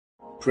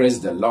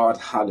Praise the Lord.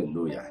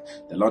 Hallelujah.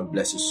 The Lord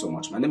bless you so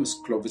much. My name is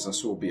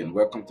Pastorasuobi and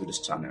welcome to this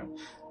channel,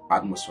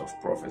 Atmosphere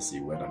of Prophecy,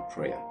 Word and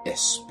Prayer.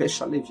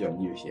 Especially if you're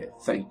new here,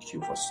 thank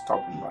you for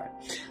stopping by.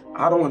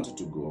 I don't want you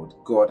to go.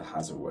 God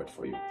has a word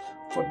for you.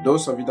 For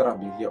those of you that have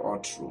been here all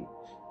through,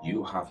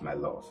 you have my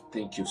love.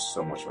 Thank you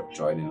so much for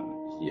joining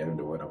and hearing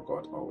the word of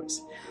God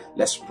always.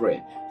 Let's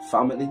pray.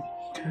 Family,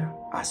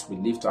 as we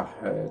lift our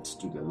heads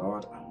to the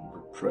Lord and we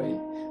pray,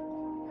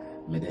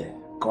 may the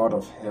God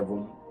of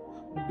heaven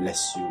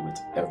bless you with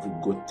every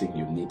good thing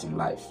you need in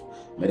life.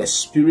 May the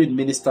Spirit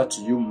minister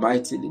to you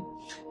mightily,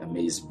 and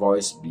may His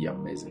voice be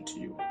amazing to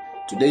you.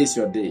 Today is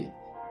your day.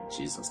 In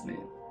Jesus'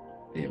 name,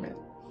 amen.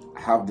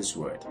 I have this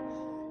word.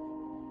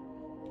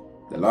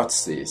 The Lord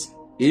says,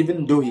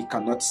 even though he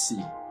cannot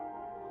see,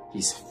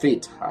 his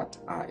faith had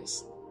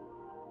eyes.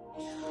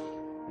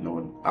 You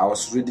know, I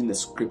was reading the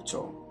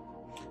scripture,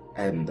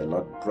 and the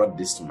Lord brought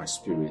this to my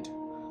spirit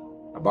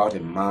about a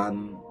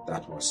man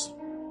that was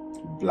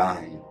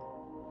blind.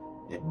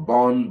 A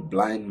born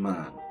blind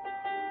man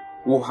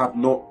who had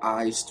no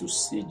eyes to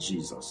see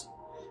Jesus.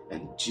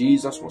 And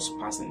Jesus was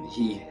passing.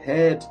 He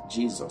heard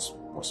Jesus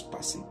was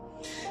passing.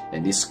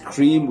 And he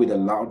screamed with a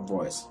loud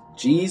voice,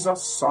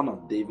 Jesus, Son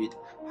of David,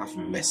 have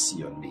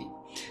mercy on me.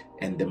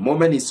 And the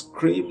moment he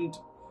screamed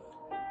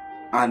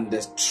and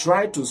they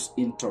tried to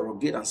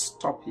interrogate and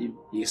stop him,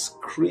 he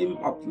screamed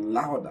up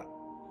louder.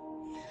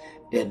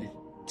 And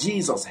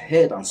Jesus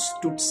heard and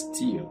stood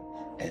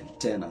still and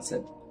turned and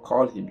said,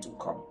 call him to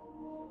come.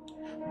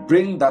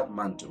 Bring that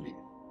man to me.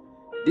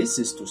 This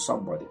is to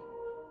somebody.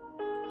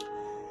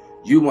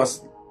 You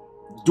must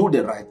do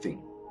the right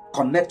thing.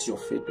 Connect your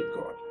faith with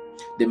God.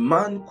 The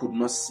man could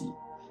not see,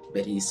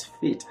 but his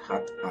faith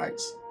had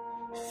eyes.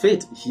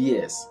 Faith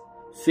hears.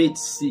 Faith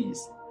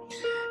sees.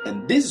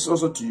 And this is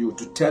also to you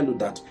to tell you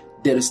that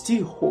there is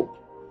still hope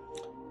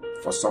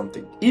for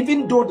something.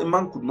 Even though the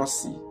man could not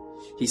see,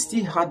 he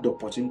still had the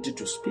opportunity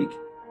to speak.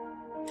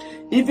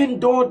 Even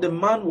though the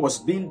man was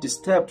being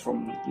disturbed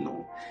from,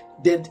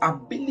 the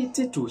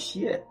ability to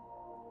hear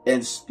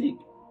and speak.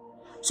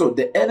 So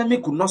the enemy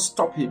could not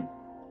stop him.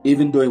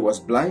 Even though he was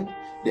blind,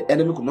 the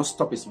enemy could not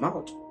stop his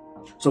mouth.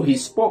 So he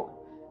spoke,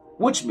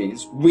 which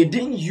means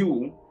within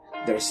you,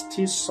 there is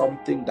still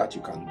something that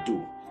you can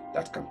do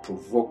that can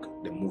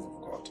provoke the move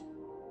of God.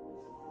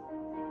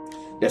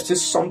 There's still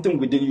something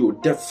within you.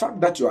 The fact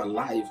that you're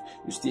alive,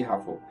 you still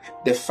have hope.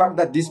 The fact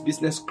that this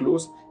business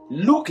closed,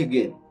 look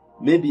again.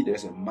 Maybe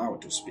there's a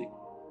mouth to speak.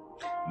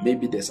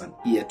 Maybe there's an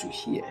ear to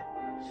hear.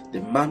 The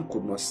man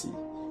could not see.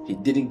 He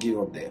didn't give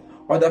up there.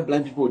 Other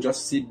blind people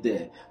just sit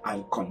there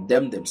and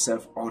condemn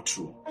themselves all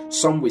through.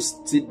 Some will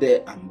sit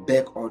there and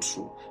beg all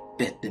through.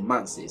 But the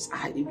man says,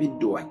 even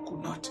though I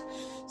could not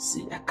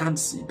see, I can't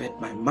see,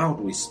 but my mouth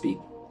will speak.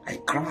 I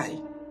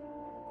cry.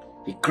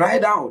 He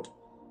cried out,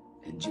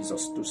 and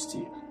Jesus stood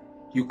still.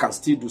 You can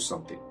still do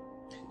something.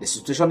 The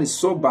situation is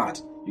so bad,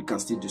 you can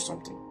still do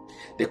something.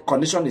 The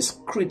condition is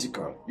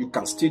critical, you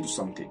can still do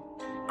something.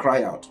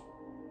 Cry out.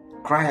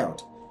 Cry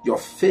out. Your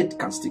faith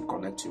can still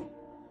connect you.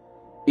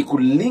 It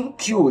could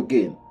link you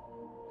again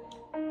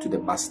to the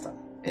Master,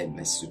 and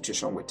the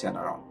situation will turn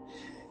around.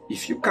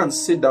 If you can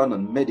sit down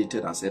and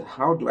meditate and say,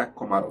 how do I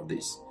come out of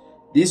this?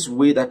 This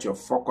way that you've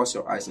focused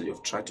your eyes and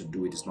you've tried to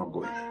do it is not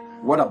going.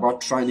 What about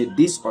trying it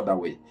this other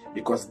way?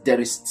 Because there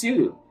is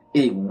still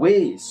a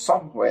way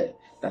somewhere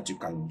that you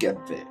can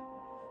get there.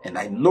 And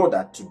I know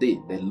that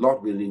today the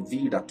Lord will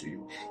reveal that to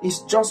you. It's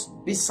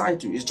just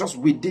beside you. It's just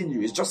within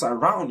you. It's just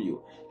around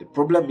you. The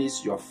problem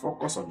is you are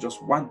focused on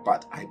just one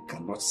part. I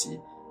cannot see.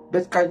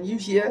 But can you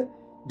hear?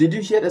 Did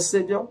you hear the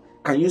Savior?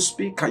 Can you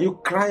speak? Can you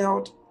cry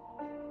out?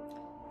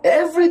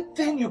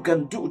 Everything you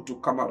can do to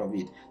come out of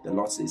it, the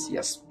Lord says He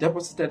has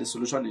deposited the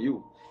solution in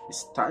you.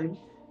 It's time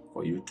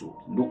for you to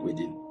look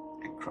within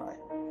and cry.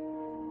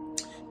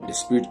 May the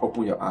Spirit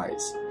open your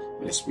eyes.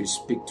 May the Spirit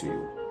speak to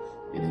you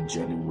in a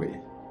genuine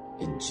way.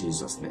 In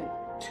Jesus' name.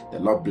 The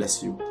Lord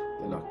bless you.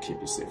 The Lord keep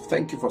you safe.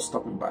 Thank you for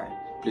stopping by.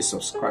 Please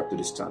subscribe to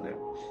this channel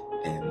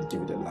and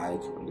give it a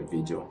like on the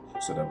video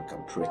so that we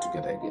can pray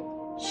together again.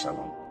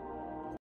 Shalom.